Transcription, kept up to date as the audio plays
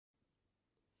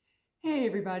Hey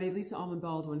everybody, Lysa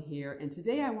Allman-Baldwin here, and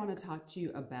today I want to talk to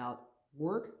you about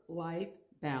work-life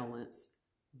balance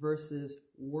versus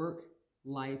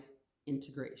work-life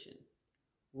integration.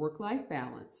 Work-life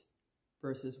balance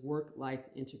versus work-life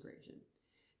integration.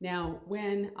 Now,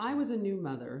 when I was a new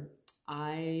mother,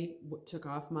 I took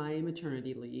off my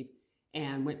maternity leave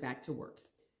and went back to work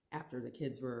after the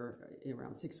kids were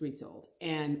around 6 weeks old,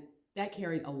 and that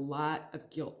carried a lot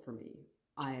of guilt for me.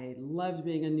 I loved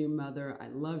being a new mother. I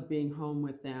loved being home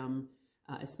with them,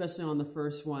 especially on the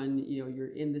first one. You know,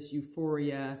 you're in this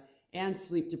euphoria and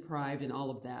sleep deprived and all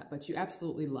of that, but you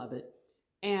absolutely love it.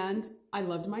 And I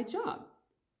loved my job.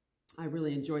 I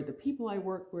really enjoyed the people I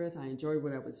worked with. I enjoyed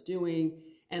what I was doing.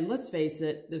 And let's face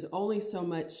it, there's only so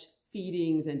much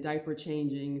feedings and diaper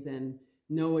changings and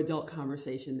no adult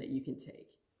conversation that you can take.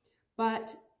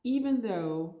 But even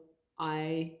though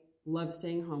I loved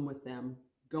staying home with them,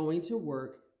 going to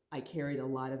work, I carried a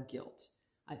lot of guilt.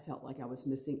 I felt like I was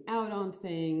missing out on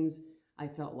things. I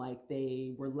felt like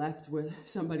they were left with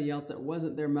somebody else that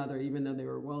wasn't their mother, even though they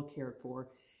were well cared for.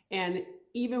 And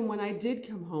even when I did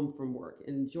come home from work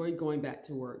and enjoyed going back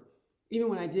to work, even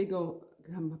when I did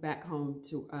come back home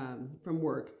from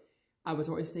work, I was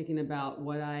always thinking about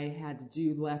what I had to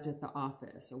do left at the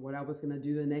office or what I was going to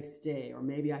do the next day, or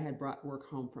maybe I had brought work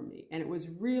home from me. And it was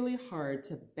really hard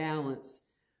to balance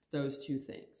those two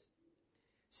things.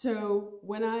 So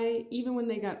even when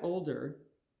they got older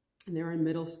and they were in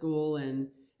middle school and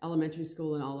elementary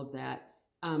school and all of that,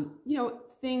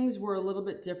 things were a little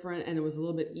bit different and it was a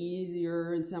little bit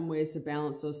easier in some ways to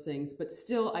balance those things. But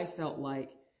still, I felt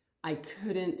like I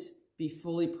couldn't be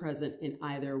fully present in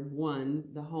either one,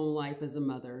 the home life as a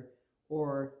mother,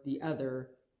 or the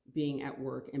other, being at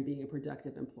work and being a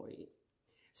productive employee.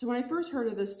 So when I first heard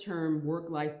of this term,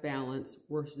 work-life balance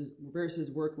versus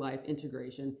work-life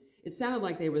integration, it sounded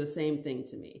like they were the same thing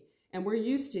to me. And we're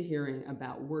used to hearing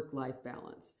about work-life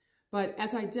balance. But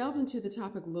as I delved into the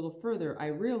topic a little further, I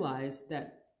realized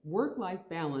that work-life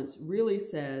balance really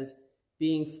says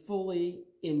being fully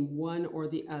in one or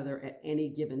the other at any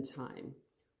given time,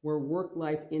 where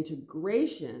work-life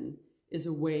integration is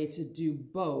a way to do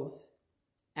both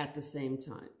at the same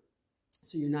time.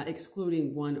 So you're not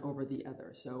excluding one over the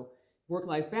other. So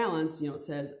work-life balance, it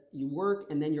says you work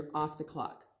and then you're off the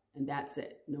clock and that's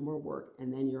it. No more work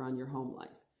and then you're on your home life.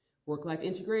 Work-life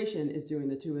integration is doing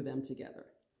the two of them together.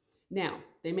 Now,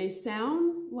 they may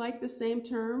sound like the same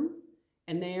term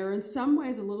and they are in some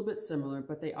ways a little bit similar,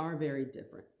 but they are very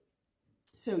different.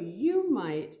 So you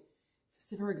might,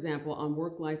 for example, on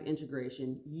work-life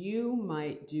integration, you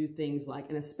might do things like,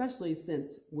 and especially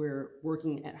since we're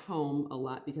working at home a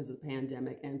lot because of the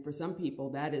pandemic, and for some people,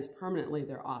 that is permanently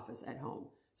their office at home.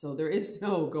 So there is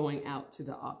no going out to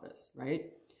the office,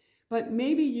 right? But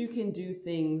maybe you can do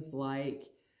things like,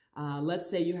 let's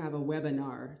say you have a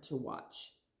webinar to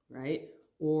watch, right?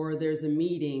 Or there's a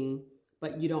meeting,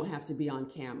 but you don't have to be on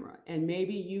camera. And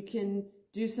maybe you can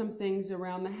do some things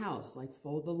around the house, like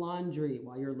fold the laundry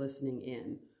while you're listening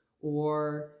in,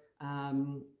 or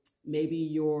maybe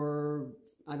you're,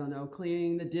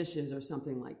 cleaning the dishes or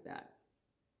something like that.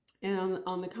 And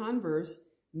on the converse,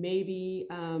 maybe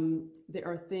there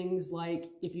are things like,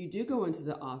 if you do go into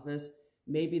the office,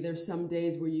 maybe there's some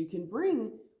days where you can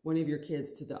bring one of your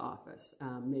kids to the office.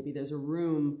 Maybe there's a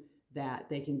room that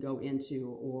they can go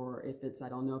into, or if it's, I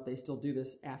don't know if they still do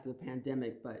this after the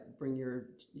pandemic, but bring your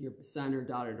son or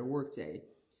daughter to work day.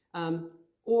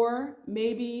 Or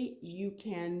maybe you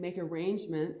can make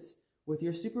arrangements with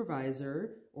your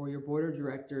supervisor or your board of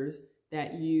directors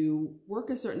that you work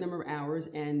a certain number of hours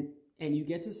and you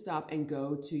get to stop and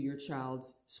go to your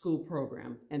child's school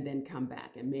program and then come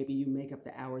back. And maybe you make up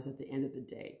the hours at the end of the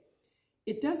day.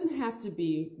 It doesn't have to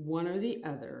be one or the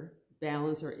other,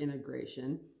 balance or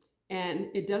integration. And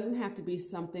it doesn't have to be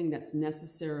something that's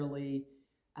necessarily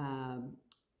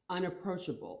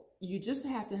unapproachable. You just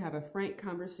have to have a frank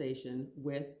conversation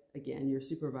with, again, your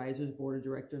supervisors, board of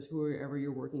directors, whoever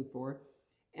you're working for,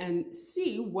 and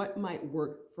see what might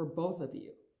work for both of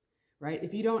you, right?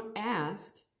 If you don't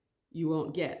ask, you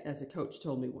won't get, as a coach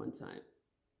told me one time.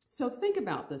 So think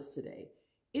about this today.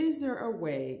 Is there a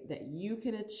way that you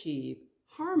can achieve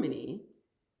harmony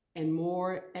and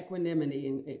more equanimity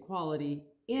and equality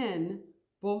in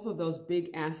both of those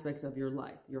big aspects of your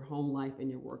life, your home life and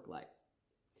your work life?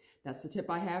 That's the tip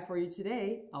I have for you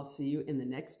today. I'll see you in the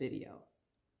next video.